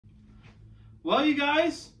Well, you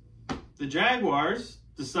guys, the Jaguars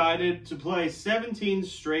decided to play 17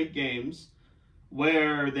 straight games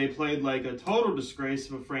where they played like a total disgrace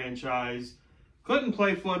of a franchise, couldn't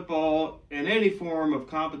play football in any form of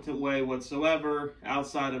competent way whatsoever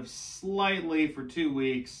outside of slightly for 2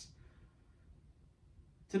 weeks.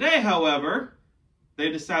 Today, however,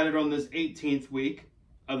 they decided on this 18th week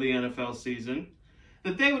of the NFL season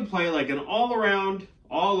that they would play like an all-around,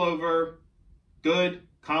 all-over, good,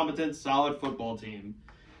 competent, solid football team.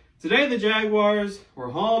 Today, the Jaguars were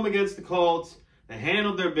home against the Colts. They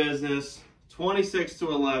handled their business,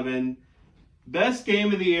 26-11. Best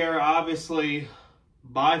game of the year, obviously,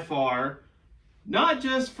 by far. Not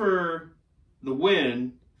just for the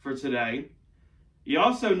win for today. You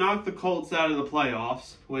also knocked the Colts out of the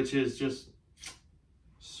playoffs, which is just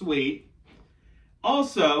sweet.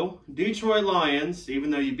 Also, Detroit Lions,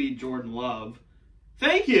 even though you beat Jordan Love,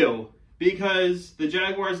 thank you, because the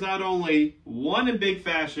Jaguars not only won in big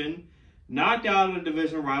fashion, knocked out a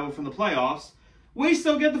division rival from the playoffs, we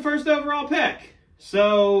still get the first overall pick.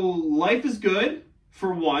 So life is good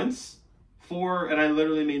for once, and I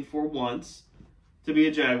literally mean for once, to be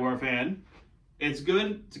a Jaguar fan. It's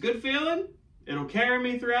good. It's a good feeling. It'll carry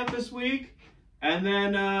me throughout this week, and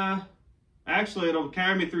then actually it'll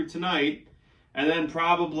carry me through tonight. And then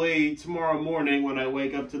probably tomorrow morning when I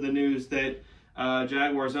wake up to the news that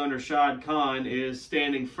Jaguars owner Shad Khan is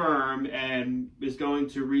standing firm and is going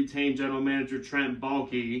to retain general manager Trent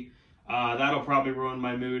Baalke, that'll probably ruin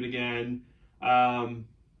my mood again. But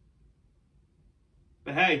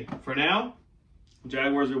hey, for now,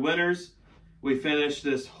 Jaguars are winners. We finished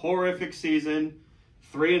this horrific season,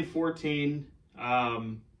 3-14.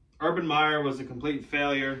 Urban Meyer was a complete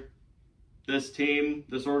failure. This team,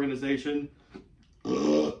 this organization,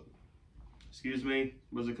 excuse me,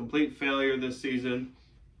 was a complete failure this season.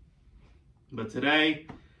 But today,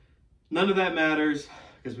 none of that matters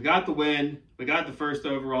because we got the win. We got the first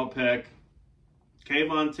overall pick.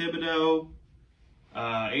 Kayvon Thibodeau,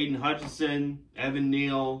 Aiden Hutchinson, Evan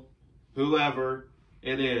Neal, whoever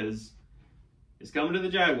it is coming to the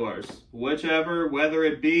Jaguars. Whichever, whether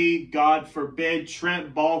it be, God forbid,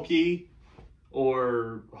 Trent Baalke,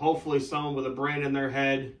 or hopefully someone with a brain in their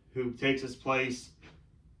head who takes his place.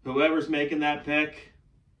 Whoever's making that pick,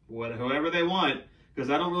 whoever they want, because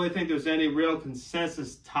I don't really think there's any real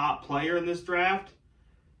consensus top player in this draft.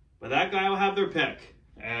 But that guy will have their pick.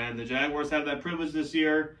 And the Jaguars have that privilege this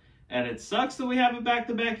year. And it sucks that we have it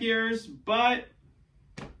back-to-back years, but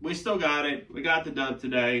we still got it. We got the dub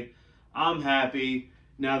today. I'm happy.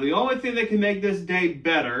 Now, the only thing that can make this day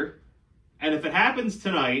better, and if it happens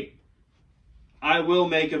tonight, I will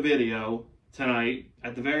make a video tonight,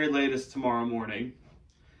 at the very latest tomorrow morning.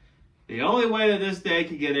 The only way that this day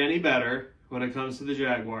could get any better when it comes to the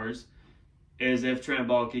Jaguars is if Trent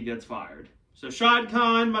Baalke gets fired. So Shad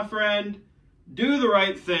Khan, my friend, do the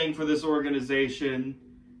right thing for this organization,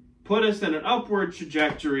 put us in an upward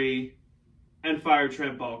trajectory, and fire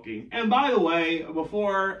Trent Baalke. And by the way,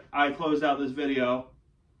 before I close out this video,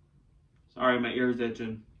 sorry, my ear's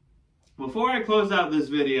itching. Before I close out this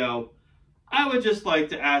video, I would just like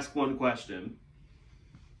to ask one question.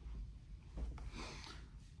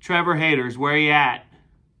 Trevor Haters, where you at?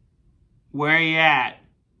 Where you at?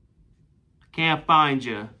 Can't find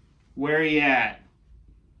you. Where you at?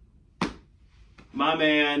 My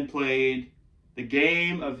man played the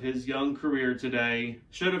game of his young career today.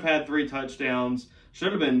 Should have had 3 touchdowns.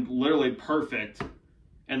 Should have been literally perfect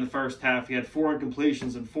in the first half. He had 4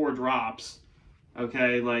 incompletions and 4 drops.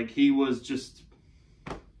 Okay, like he was just...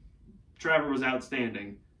 Trevor was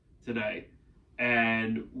outstanding today.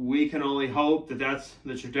 And we can only hope that that's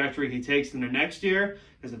the trajectory he takes into next year.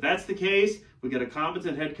 Because if that's the case, we get a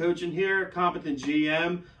competent head coach in here, a competent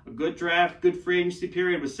GM, a good draft, good free agency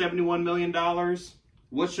period with $71 million.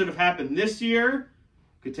 What should have happened this year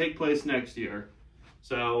could take place next year.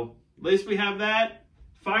 So at least we have that.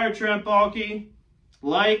 Fire Trent Baalke.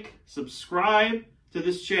 Like, subscribe to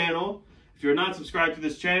this channel. If you're not subscribed to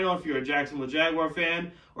this channel, if you're a Jacksonville Jaguar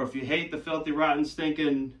fan, or if you hate the filthy, rotten,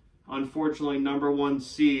 stinking, unfortunately, #1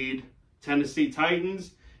 seed Tennessee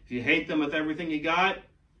Titans, if you hate them with everything you got,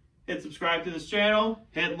 hit subscribe to this channel.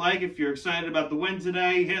 Hit like if you're excited about the win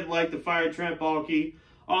today. Hit like to fire Trent Baalke.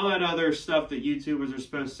 All that other stuff that YouTubers are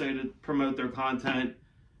supposed to say to promote their content.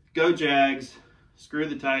 Go Jags. Screw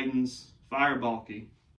the Titans. Fire Baalke.